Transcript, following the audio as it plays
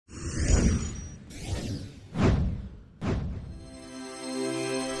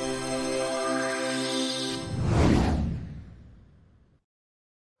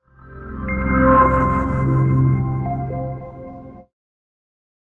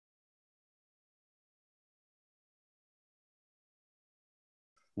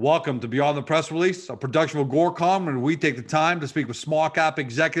Welcome to Beyond the Press Release, a production of Agoracom, and we take the time to speak with small cap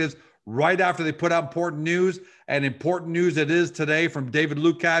executives right after they put out important news, and important news it is today from David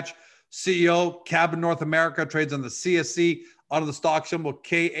Lukacs, CEO, Cabot North America, trades on the CSE under the stock symbol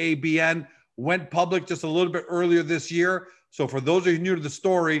KABN, went public just a little bit earlier this year. So for those of you new to the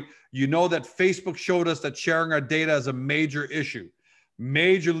story, you know that Facebook showed us that sharing our data is a major issue.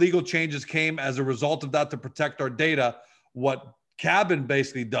 Major legal changes came as a result of that to protect our data. What Cabot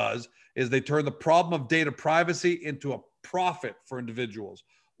basically does is they turn the problem of data privacy into a profit for individuals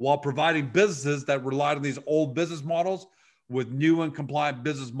while providing businesses that relied on these old business models with new and compliant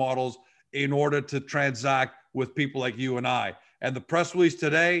business models in order to transact with people like you and I. And the press release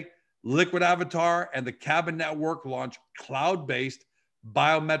today, Liquid Avatar and the Cabot Network launch cloud-based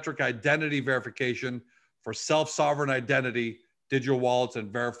biometric identity verification for self-sovereign identity, digital wallets,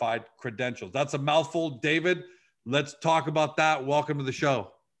 and verified credentials. That's a mouthful. David, let's talk about that. Welcome to the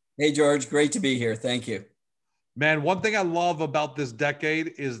show. Hey, George. Great to be here. Thank you. Man, one thing I love about this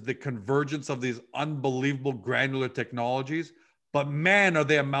decade is the convergence of these unbelievable granular technologies. But man, are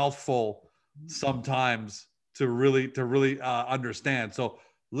they a mouthful sometimes to really understand. So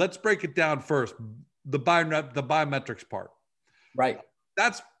let's break it down first. The biometrics part. Right.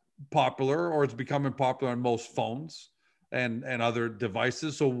 That's popular, or it's becoming popular on most phones and other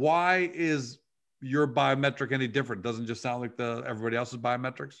devices. So why is your biometric any different? Doesn't just sound like everybody else's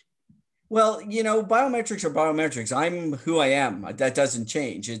biometrics? Well, biometrics are biometrics. I'm who I am. That doesn't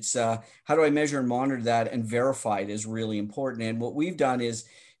change. It's how do I measure and monitor that and verify it is really important. And what we've done is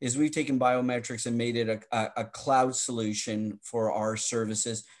we've taken biometrics and made it a cloud solution for our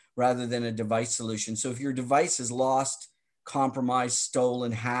services rather than a device solution. So if your device is lost, compromised,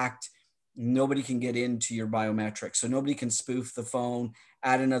 stolen, hacked, nobody can get into your biometrics. So nobody can spoof the phone,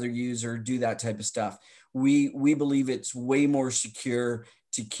 add another user, do that type of stuff. We believe it's way more secure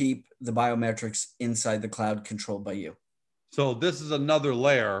to keep the biometrics inside the cloud controlled by you. So this is another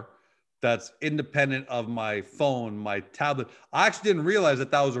layer that's independent of my phone, my tablet. I actually didn't realize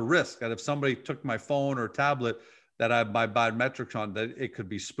that was a risk, that if somebody took my phone or tablet that I have my biometrics on, that it could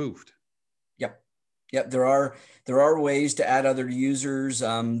be spoofed. Yep. There are ways to add other users.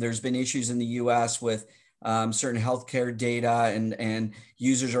 There's been issues in the US with certain healthcare data and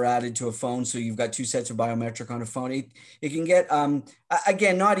users are added to a phone. So you've got two sets of biometric on a phone. It can get,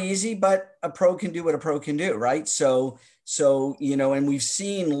 again, not easy, but a pro can do what a pro can do, right? So, and we've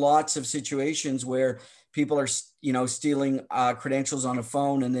seen lots of situations where people are, stealing credentials on a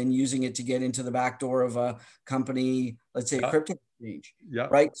phone and then using it to get into the back door of a company, let's say a crypto exchange,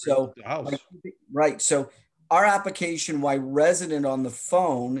 right? So, right. So our application, why resident on the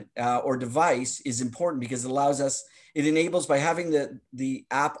phone or device is important because it enables by having the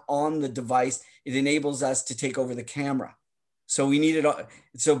app on the device, it enables us to take over the camera. So we need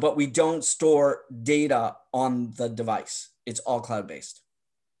it. But we don't store data on the device. It's all cloud-based.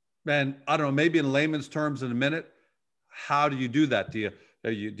 Man, I don't know, maybe in layman's terms in a minute, how do you do that? Do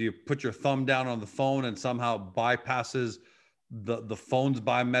you put your thumb down on the phone and somehow bypasses the phone's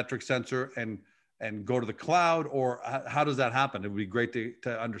biometric sensor and go to the cloud, or how does that happen? It would be great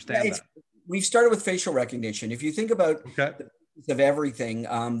to understand that. We've started with facial recognition. If you think about the piece of everything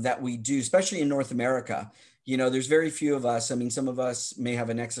that we do, especially in North America, there's very few of us. I mean, some of us may have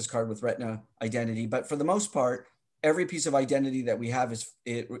a Nexus card with Retina identity, but for the most part, every piece of identity that we have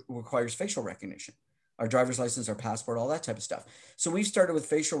requires facial recognition. Our driver's license, our passport, all that type of stuff. So we've started with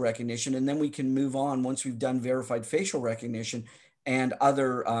facial recognition, and then we can move on once we've done verified facial recognition and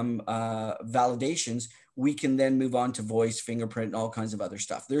other validations, we can then move on to voice, fingerprint, and all kinds of other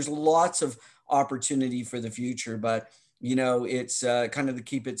stuff. There's lots of opportunity for the future, but it's kind of to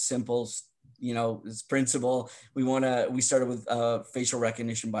keep it simple. It's principle. We started with facial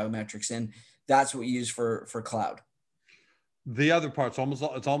recognition biometrics, and that's what we use for cloud. The other part, it's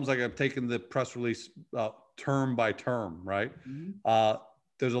almost like I'm taking the press release term by term, right? Mm-hmm.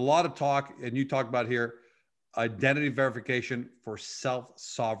 There's a lot of talk, and you talk about here, identity verification for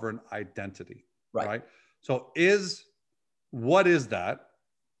self-sovereign identity, right? So what is that?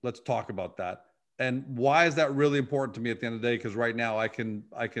 Let's talk about that. And why is that really important to me at the end of the day? Because right now I can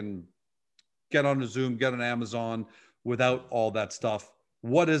get on a Zoom, get on Amazon without all that stuff.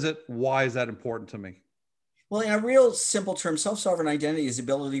 What is it? Why is that important to me? Well, in a real simple term, self-sovereign identity is the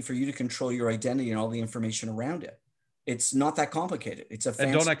ability for you to control your identity and all the information around it. It's not that complicated. It's a fancy.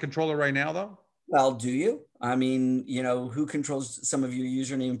 And don't I control it right now, though? Well, do you? I mean, who controls some of your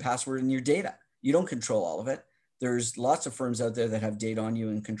username and password and your data? You don't control all of it. There's lots of firms out there that have data on you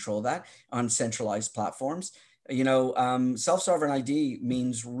and control that on centralized platforms. Self-sovereign ID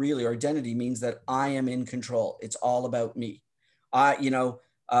means really, or identity means that I am in control. It's all about me.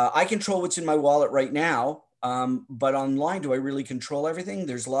 I control what's in my wallet right now. But online, do I really control everything?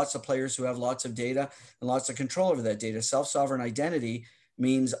 There's lots of players who have lots of data and lots of control over that data. Self-sovereign identity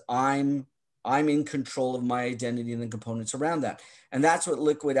means I'm in control of my identity and the components around that. And that's what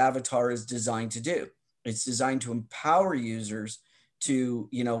Liquid Avatar is designed to do. It's designed to empower users to,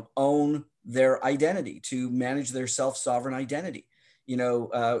 own their identity, to manage their self-sovereign identity.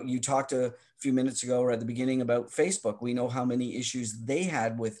 You talked a few minutes ago or at the beginning about Facebook. We know how many issues they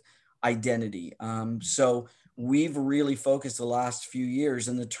had with identity. So we've really focused the last few years,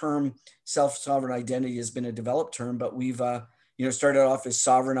 and the term self-sovereign identity has been a developed term, but we've started off as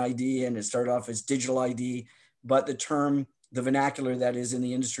sovereign ID and it started off as digital ID, but the vernacular that is in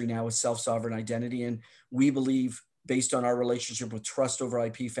the industry now is self-sovereign identity. And we believe, based on our relationship with Trust Over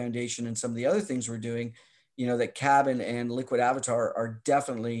IP Foundation and some of the other things we're doing, that Cabin and Liquid Avatar are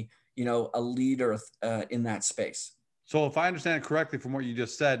definitely, a leader in that space. So if I understand it correctly from what you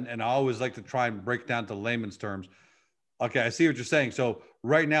just said, and I always like to try and break down to layman's terms. Okay, I see what you're saying. So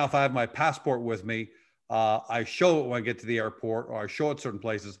right now, if I have my passport with me, I show it when I get to the airport, or I show it certain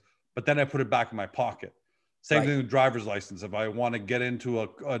places, but then I put it back in my pocket. Same thing with driver's license. If I want to get into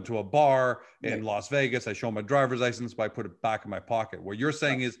a bar in Las Vegas, I show my driver's license, but I put it back in my pocket. What you're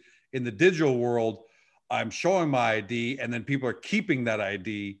saying is, in the digital world, I'm showing my ID, and then people are keeping that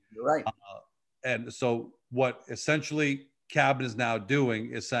ID. You're right. And so what essentially Cabin is now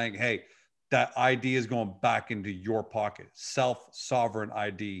doing is saying, hey, that ID is going back into your pocket. Self-sovereign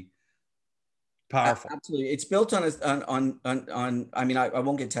ID. Powerful. Absolutely. It's built on I mean, I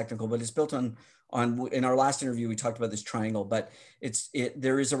won't get technical, but it's built on in our last interview, we talked about this triangle, but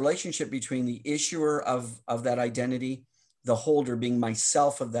there is a relationship between the issuer of that identity, the holder being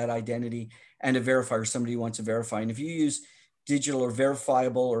myself of that identity, and a verifier, somebody who wants to verify. And if you use digital or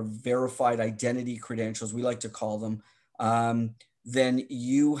verifiable or verified identity credentials, we like to call them, then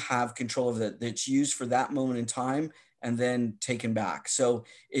you have control of that. That's used for that moment in time and then taken back. So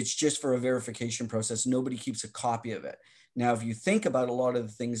it's just for a verification process. Nobody keeps a copy of it. Now, if you think about a lot of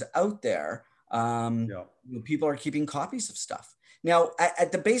the things out there, people are keeping copies of stuff. Now,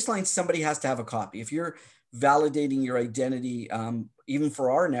 at the baseline, somebody has to have a copy. If you're validating your identity, even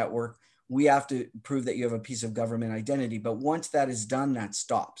for our network, we have to prove that you have a piece of government identity. But once that is done, that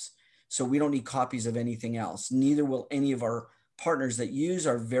stops. So we don't need copies of anything else. Neither will any of our partners that use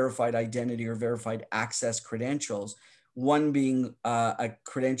our verified identity or verified access credentials, one being a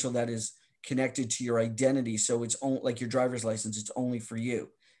credential that is connected to your identity. So it's only like your driver's license, it's only for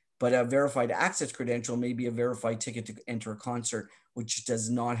you. But a verified access credential may be a verified ticket to enter a concert, which does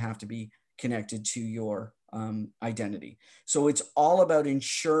not have to be connected to your identity. So it's all about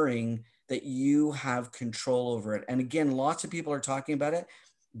ensuring that you have control over it. And again, lots of people are talking about it,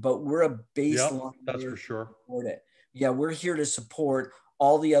 but we're a baseline. That's for sure. Support it. Yeah, we're here to support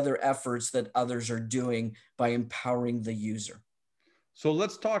all the other efforts that others are doing by empowering the user. So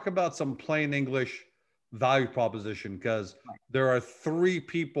let's talk about some plain English value proposition, because there are three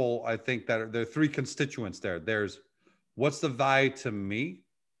people, I think, there are three constituents there. There's what's the value to me,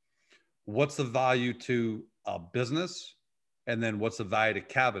 what's the value to a business, and then what's the value to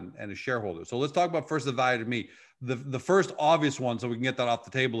Cabin and a shareholder. So let's talk about first the value to me. The first obvious one, so we can get that off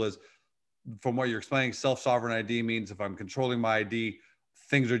the table, is, from what you're explaining, self-sovereign ID means if I'm controlling my ID,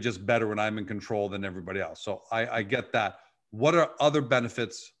 things are just better when I'm in control than everybody else. So I get that. What are other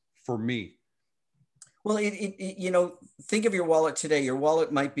benefits for me? Well, think of your wallet today. Your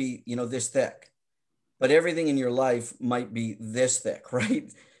wallet might be, this thick, but everything in your life might be this thick,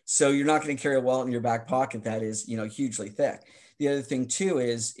 right? So you're not going to carry a wallet in your back pocket that is, hugely thick. The other thing too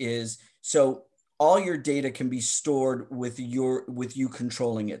is so all your data can be stored with you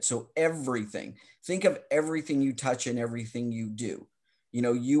controlling it. So everything, think of everything you touch and everything you do.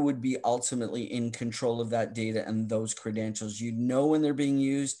 You would be ultimately in control of that data and those credentials. You'd know when they're being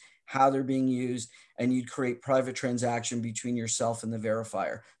used, how they're being used, and you'd create private transaction between yourself and the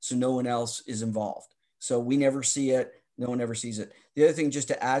verifier. So no one else is involved. So we never see it. No one ever sees it. The other thing, just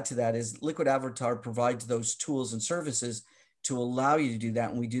to add to that, is Liquid Avatar provides those tools and services to allow you to do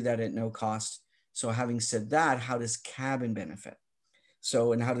that. And we do that at no cost. So having said that, how does Cabin benefit?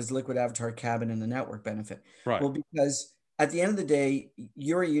 So, and how does Liquid Avatar, Cabin, and the network benefit? Right. Well, because at the end of the day,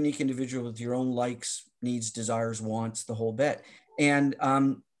 you're a unique individual with your own likes, needs, desires, wants, the whole bit. And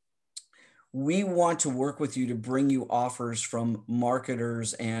we want to work with you to bring you offers from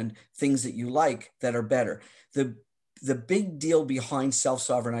marketers and things that you like that are better. The big deal behind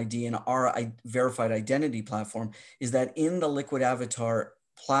self-sovereign ID and our verified identity platform is that in the Liquid Avatar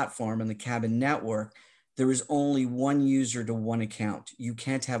platform and the Cabin network, there is only one user to one account. You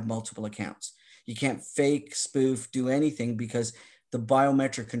can't have multiple accounts. You can't fake, spoof, do anything, because the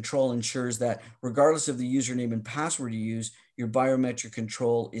biometric control ensures that regardless of the username and password you use, your biometric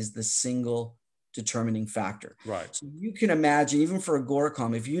control is the single determining factor. Right. So you can imagine, even for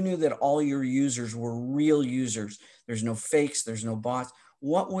Agoracom, if you knew that all your users were real users, there's no fakes, there's no bots,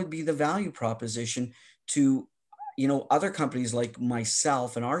 what would be the value proposition to, other companies like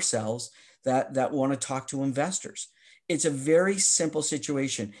myself and ourselves that want to talk to investors? It's a very simple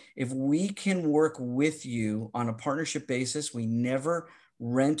situation. If we can work with you on a partnership basis, we never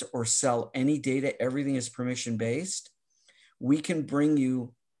rent or sell any data. Everything is permission based. We can bring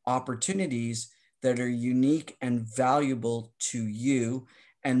you opportunities that are unique and valuable to you,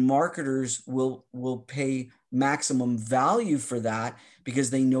 and marketers will pay maximum value for that because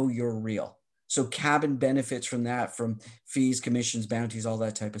they know you're real. So Cabin benefits from that, from fees, commissions, bounties, all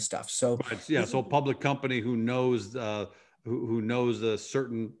that type of stuff. So right. Yeah. So a public company who knows who knows a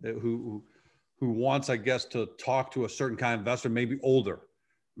certain who wants, I guess, to talk to a certain kind of investor, maybe older,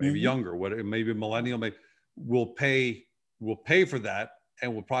 maybe younger, maybe millennial, maybe will pay for that,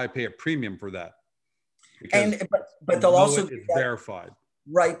 and will probably pay a premium for that. And but they'll also it's verified.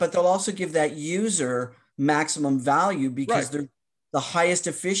 Right, but they'll also give that user maximum value because they're the highest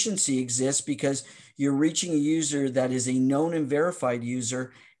efficiency exists because you're reaching a user that is a known and verified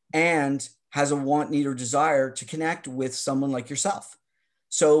user and has a want, need, or desire to connect with someone like yourself.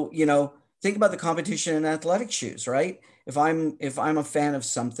 So, think about the competition in athletic shoes, right? If I'm a fan of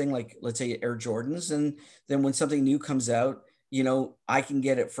something like, let's say, Air Jordans, and then when something new comes out, I can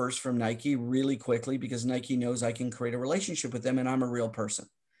get it first from Nike really quickly because Nike knows I can create a relationship with them and I'm a real person,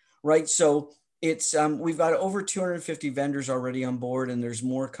 right? So it's we've got over 250 vendors already on board, and there's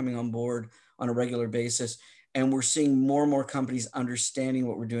more coming on board on a regular basis. And we're seeing more and more companies understanding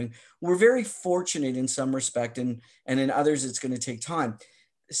what we're doing. We're very fortunate in some respect, and in others, it's going to take time.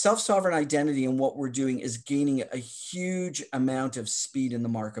 Self-sovereign identity and what we're doing is gaining a huge amount of speed in the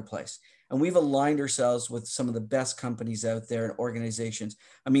marketplace. And we've aligned ourselves with some of the best companies out there and organizations.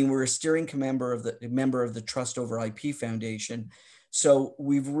 I mean, we're a steering member of the Trust Over IP Foundation. So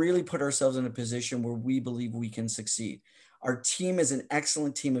we've really put ourselves in a position where we believe we can succeed. Our team is an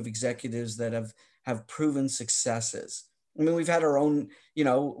excellent team of executives that have proven successes. I mean, we've had our own,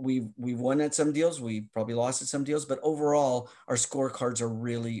 we've won at some deals, we probably lost at some deals, but overall, our scorecards are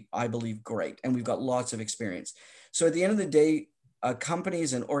really, I believe, great. And we've got lots of experience. So at the end of the day,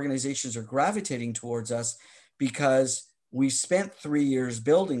 companies and organizations are gravitating towards us because we spent 3 years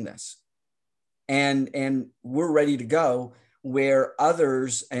building this, and we're ready to go, where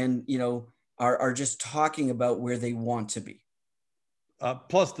others are just talking about where they want to be.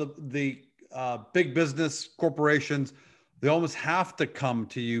 Plus the big business corporations, they almost have to come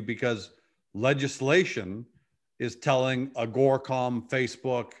to you because legislation is telling Agoracom,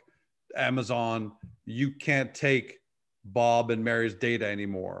 Facebook, Amazon, you can't take Bob and Mary's data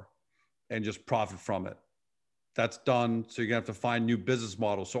anymore and just profit from it. That's done. So you're gonna have to find new business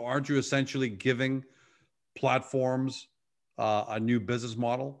models. So aren't you essentially giving platforms a new business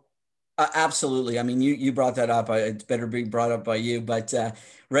model? Absolutely. I mean, you brought that up. It's better be brought up by you, but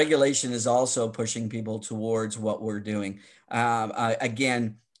regulation is also pushing people towards what we're doing.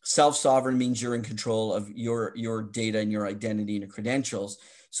 Again, self-sovereign means you're in control of your data and your identity and your credentials.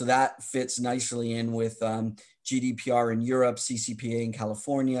 So that fits nicely in with GDPR in Europe, CCPA in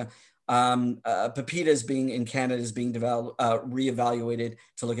California. PIPEDA is in Canada is being reevaluated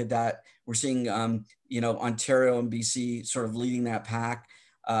to look at that. We're seeing, Ontario and BC sort of leading that pack.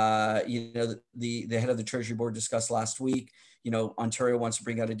 The head of the Treasury Board discussed last week, Ontario wants to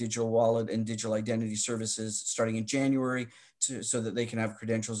bring out a digital wallet and digital identity services starting in January so that they can have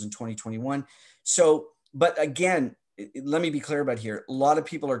credentials in 2021. So, but again, let me be clear about here. A lot of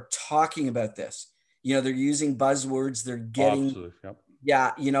people are talking about this. They're using buzzwords. They're getting, Yep.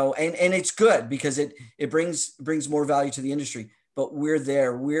 Yeah, and it's good because it brings more value to the industry. But we're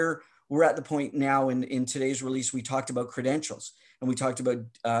there. We're at the point now in today's release. We talked about credentials and we talked about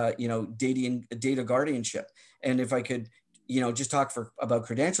data guardianship. And if I could, just talk about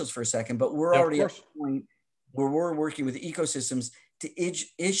credentials for a second. But we're already at the point where we're working with ecosystems to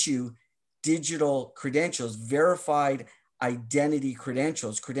issue digital credentials, verified identity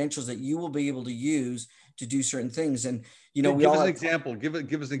credentials that you will be able to use to do certain things. And give us an example. Give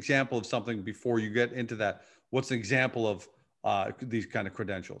us an example of something before you get into that. What's an example of these kind of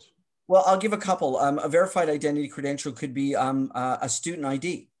credentials? Well, I'll give a couple. A verified identity credential could be a student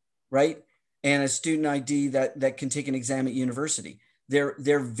ID, right? And a student ID that can take an exam at university.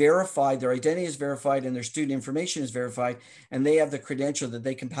 They're verified, their identity is verified, and their student information is verified, and they have the credential that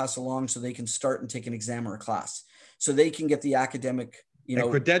they can pass along so they can start and take an exam or a class. So they can get the academic, And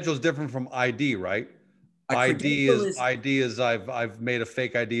credential is different from ID, right? A credential is ID is I've made a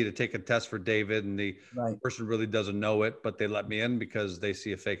fake ID to take a test for David, and the right. person really doesn't know it, but they let me in because they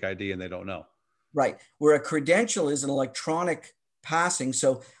see a fake ID and they don't know. Right. Where a credential is an electronic passing.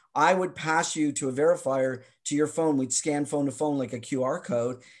 So I would pass you to a verifier to your phone. We'd scan phone to phone like a QR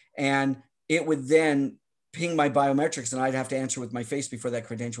code, and it would then ping my biometrics, and I'd have to answer with my face before that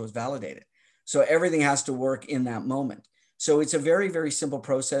credential was validated. So everything has to work in that moment. So it's a very, very simple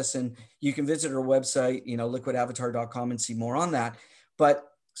process, and you can visit our website, liquidavatar.com, and see more on that. But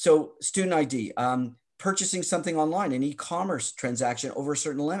so student ID, purchasing something online, an e-commerce transaction over a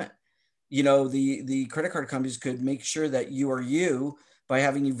certain limit. The credit card companies could make sure that you are you by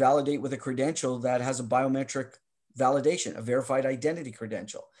having you validate with a credential that has a biometric validation, a verified identity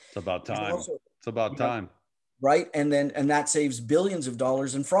credential. It's about time. Also, it's about time. Right. And that saves billions of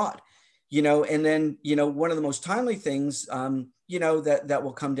dollars in fraud, and then, one of the most timely things, that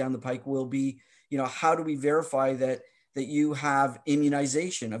will come down the pike will be, how do we verify that you have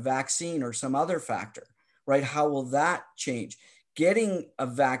immunization, a vaccine, or some other factor, right? How will that change? Getting a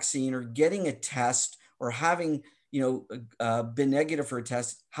vaccine or getting a test or having, been negative for a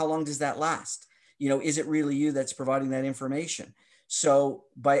test, how long does that last? Is it really you that's providing that information? So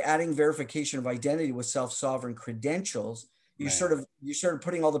by adding verification of identity with self-sovereign credentials, you're sort of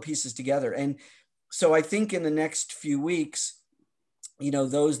putting all the pieces together. And so I think in the next few weeks,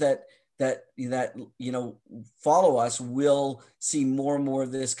 those that follow us will see more and more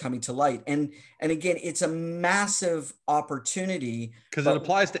of this coming to light. And again, it's a massive opportunity because it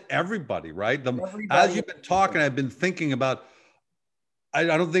applies to everybody, right? As you've been talking, I've been thinking about, I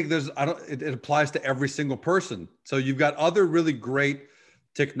don't think it applies to every single person. So you've got other really great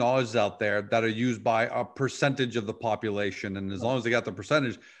technologies out there that are used by a percentage of the population. And as long as they got the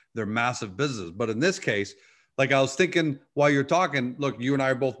percentage, they're massive business. But in this case, like I was thinking while you're talking, look, you and I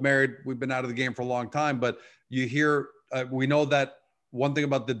are both married. We've been out of the game for a long time, but you hear, we know that one thing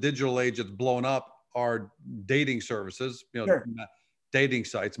about the digital age that's blown up are dating services, Sure. Dating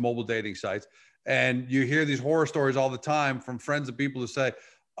sites, mobile dating sites. And you hear these horror stories all the time from friends of people who say,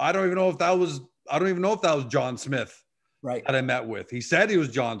 I don't even know if that was John Smith, right, that I met with. He said he was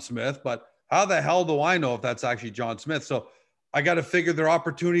John Smith, but how the hell do I know if that's actually John Smith? So I got to figure there are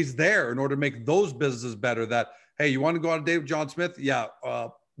opportunities there in order to make those businesses better. That, hey, you want to go on a date with John Smith? Yeah,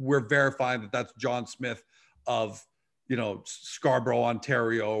 we're verifying that that's John Smith of, Scarborough,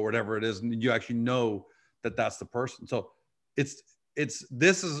 Ontario, or whatever it is, and you actually know that that's the person. So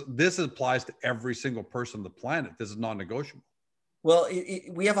this applies to every single person on the planet. This is non-negotiable. Well,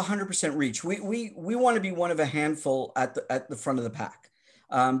 we have 100% reach. We want to be one of a handful at the front of the pack,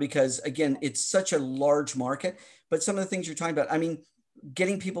 because again, it's such a large market. But some of the things you're talking about, I mean,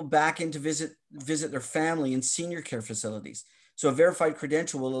 getting people back in to visit their family in senior care facilities. So a verified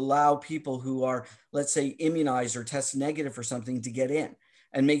credential will allow people who are, let's say, immunized or test negative for something to get in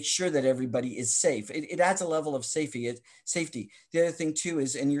and make sure that everybody is safe. It adds a level of safety. The other thing too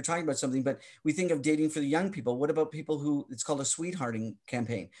is, and you're talking about something, but we think of dating for the young people. What about people who, it's called a sweethearting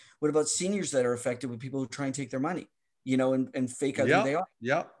campaign? What about seniors that are affected with people who try and take their money, and fake out who they are?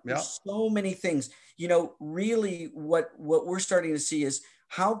 Yeah. There's so many things, really what we're starting to see is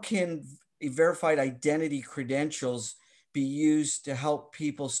how can verified identity credentials be used to help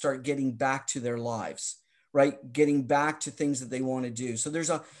people start getting back to their lives, right? Getting back to things that they want to do. So there's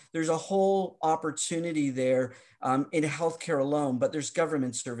a whole opportunity there in healthcare alone, but there's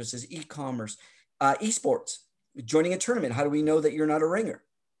government services, e-commerce, esports, joining a tournament. How do we know that you're not a ringer,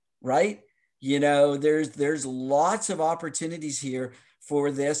 right? There's lots of opportunities here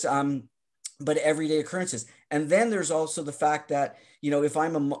for this, but everyday occurrences. And then there's also the fact that,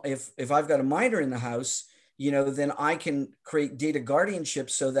 if I've got a minor in the house, then I can create data guardianship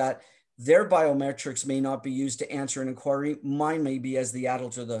so that their biometrics may not be used to answer an inquiry. Mine may be as the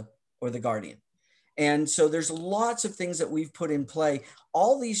adult or the guardian. And so there's lots of things that we've put in play.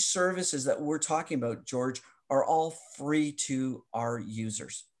 All these services that we're talking about, George, are all free to our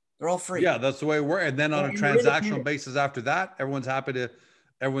users. They're all free. Yeah, that's the way we're. And then on a transactional basis after that, everyone's happy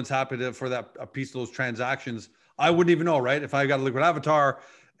to for that a piece of those transactions. I wouldn't even know, right? If I got a Liquid Avatar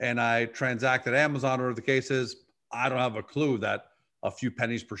and I transact at Amazon or whatever the case is, I don't have a clue that a few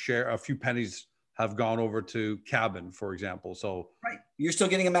pennies per share, a few pennies have gone over to Cabin, for example. So right, you're still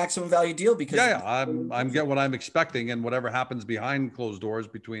getting a maximum value deal because I'm getting what I'm expecting, and whatever happens behind closed doors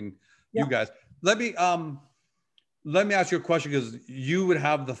between you guys. Let me ask you a question, because you would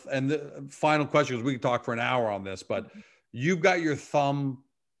have the final question, because we can talk for an hour on this, but you've got your thumb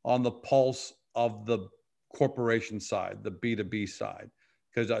on the pulse of the corporation side, the B2B side,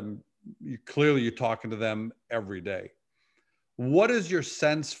 because you're talking to them every day. What is your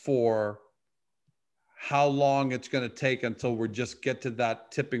sense for how long it's going to take until we just get to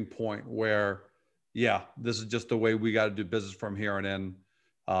that tipping point where, yeah, this is just the way we got to do business from here on in.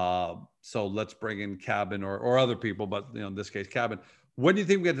 So let's bring in Cabin or other people, but in this case, Cabin. When do you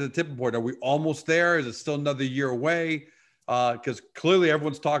think we get to the tipping point? Are we almost there? Is it still another year away? Because clearly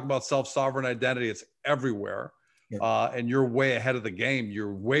everyone's talking about self-sovereign identity. It's everywhere. Yeah. And you're way ahead of the game.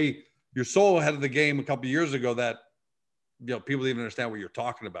 You're so ahead of the game a couple of years ago that people didn't even understand what you're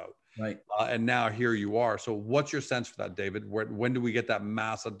talking about. Right. And now here you are. So what's your sense for that, David? When do we get that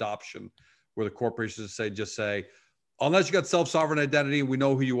mass adoption where the corporations just say, unless you got self-sovereign identity and we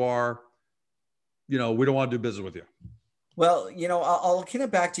know who you are, we don't want to do business with you? Well, I'll kind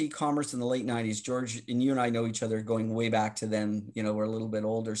of back to e-commerce in the late 90s. George, and you and I know each other going way back to then. We're a little bit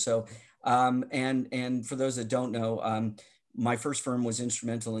older. So, and for those that don't know, my first firm was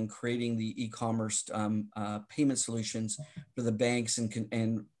instrumental in creating the e-commerce payment solutions for the banks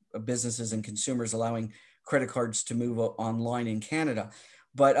and businesses and consumers, allowing credit cards to move online in Canada.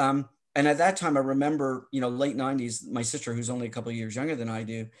 But and at that time, I remember, late 90s, my sister, who's only a couple of years younger than I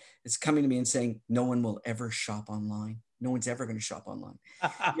do, is coming to me and saying, no one will ever shop online. No one's ever going to shop online,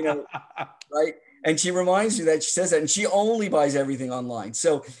 right? And she reminds me that she says that, and she only buys everything online.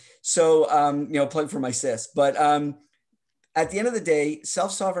 So plug for my sis. But at the end of the day,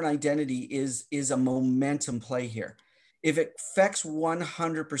 self-sovereign identity is a momentum play here. If it affects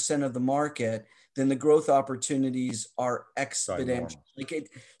 100% of the market, then the growth opportunities are exponential.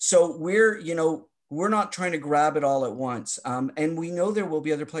 So we're not trying to grab it all at once. And we know there will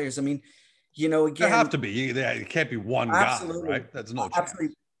be other players. I mean, again, there have to be. It can't be one guy, right? That's no chance.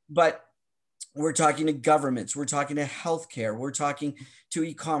 Absolutely. But we're talking to governments. We're talking to healthcare. We're talking to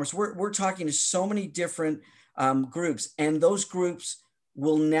e-commerce. We're talking to so many different groups, and those groups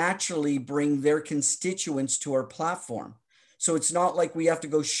will naturally bring their constituents to our platform. So it's not like we have to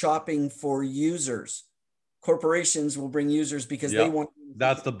go shopping for users. Corporations will bring users because they want.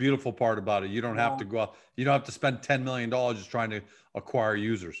 That's the beautiful part about it. You don't have to go out. You don't have to spend $10 million just trying to acquire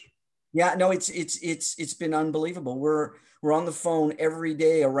users. Yeah, no, it's been unbelievable. We're on the phone every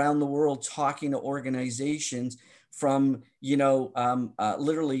day around the world talking to organizations from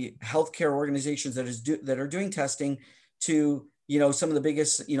literally healthcare organizations that are doing testing to some of the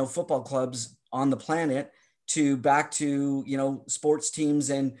biggest football clubs on the planet, to back to sports teams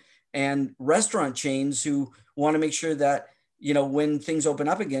and restaurant chains who want to make sure that when things open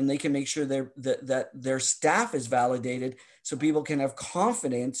up again, they can make sure that their staff is validated so people can have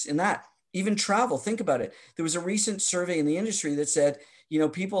confidence in that. Even travel, think about it. There was a recent survey in the industry that said,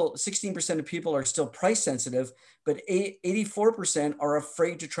 16% of people are still price sensitive, but 84% are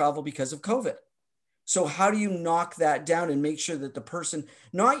afraid to travel because of COVID. So how do you knock that down and make sure that the person,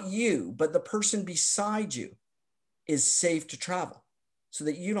 not you, but the person beside you is safe to travel so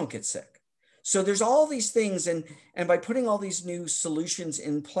that you don't get sick? So there's all these things, and by putting all these new solutions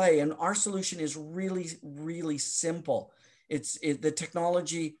in play, and our solution is really, really simple. The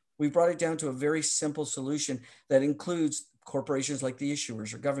technology, we brought it down to a very simple solution that includes corporations like the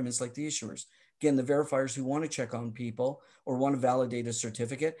issuers or governments like the issuers. Again, the verifiers who want to check on people or want to validate a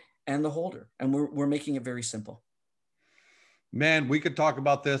certificate, and the holder. And we're making it very simple. Man, we could talk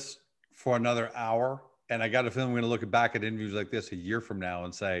about this for another hour. And I got a feeling we're going to look back at interviews like this a year from now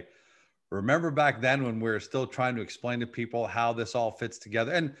and say, remember back then when we were still trying to explain to people how this all fits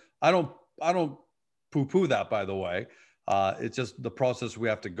together? And I don't poo-poo that, by the way. It's just the process we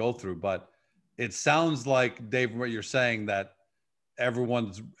have to go through. But it sounds like, Dave, what you're saying, that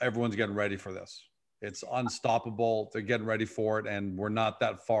everyone's getting ready for this. It's unstoppable. They're getting ready for it, and we're not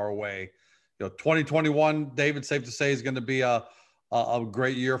that far away. 2021, David, safe to say, is going to be a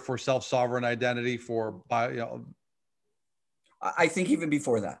great year for self-sovereign identity. I think even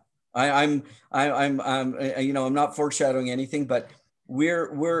before that, I'm not foreshadowing anything, but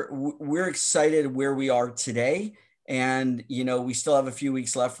we're excited where we are today, and we still have a few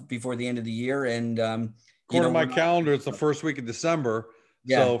weeks left before the end of the year. And according to my calendar, it's the first week of December.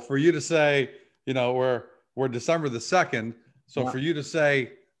 Yeah. So for you to say, we're December the 2nd. So for you to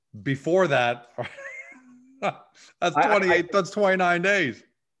say before that, that's 28, that's 29 days.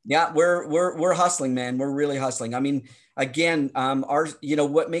 Yeah, we're hustling, man. We're really hustling. I mean, again,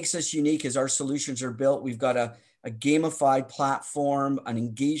 what makes us unique is our solutions are built. We've got a gamified platform, an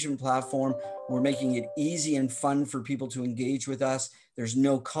engagement platform. We're making it easy and fun for people to engage with us. There's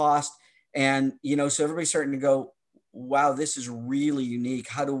no cost. And, so everybody's starting to go, wow, this is really unique.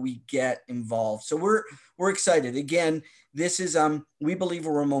 How do we get involved? So we're excited. Again, this is, we believe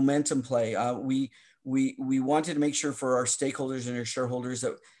we're a momentum play. We wanted to make sure for our stakeholders and our shareholders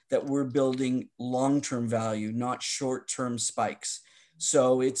that we're building long-term value, not short-term spikes.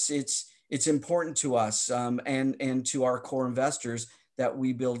 So it's it's important to us and to our core investors that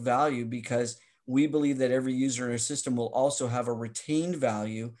we build value, because we believe that every user in our system will also have a retained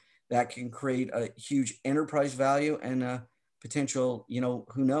value that can create a huge enterprise value and a potential, who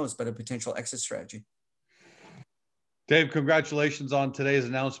knows, but a potential exit strategy. Dave, congratulations on today's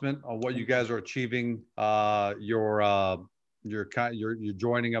announcement on what you guys are achieving. Your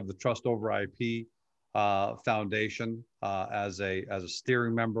joining of the Trust Over IP Foundation as a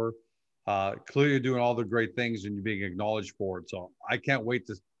steering member. Clearly, you're doing all the great things and you're being acknowledged for it. So I can't wait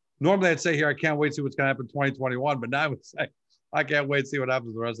to. Normally, I'd say here I can't wait to see what's going to happen in 2021, but now I would say I can't wait to see what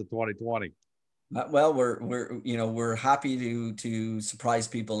happens the rest of 2020. Well, we're happy to surprise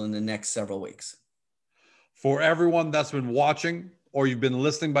people in the next several weeks. For everyone that's been watching or you've been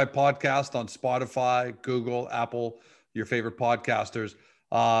listening by podcast on Spotify, Google, Apple, your favorite podcasters,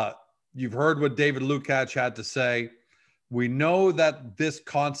 you've heard what David Lukacs had to say. We know that this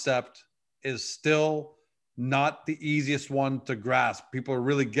concept is still not the easiest one to grasp. People are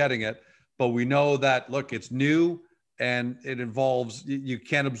really getting it, but we know that, look, it's new and it involves, you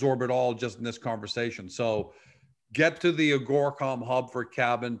can't absorb it all just in this conversation. So get to the Agoracom hub for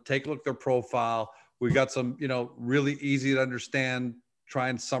Cabin, take a look at their profile. We got some, really easy to understand, try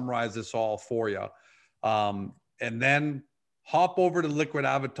and summarize this all for you. And then hop over to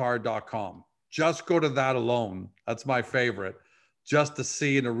liquidavatar.com. Just go to that alone. That's my favorite, just to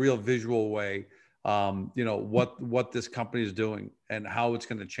see in a real visual way, what this company is doing and how it's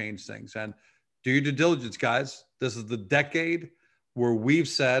going to change things. And do your due diligence, guys. This is the decade where we've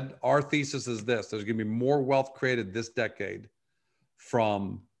said our thesis is this: there's going to be more wealth created this decade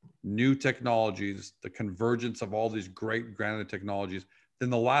from new technologies, the convergence of all these great granular technologies, than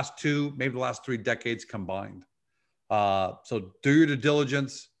the last two, maybe the last 3 decades combined. So do your due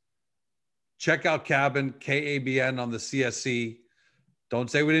diligence. Check out Cabin, KABN on the CSE. Don't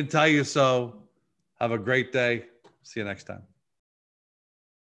say we didn't tell you so. Have a great day. See you next time.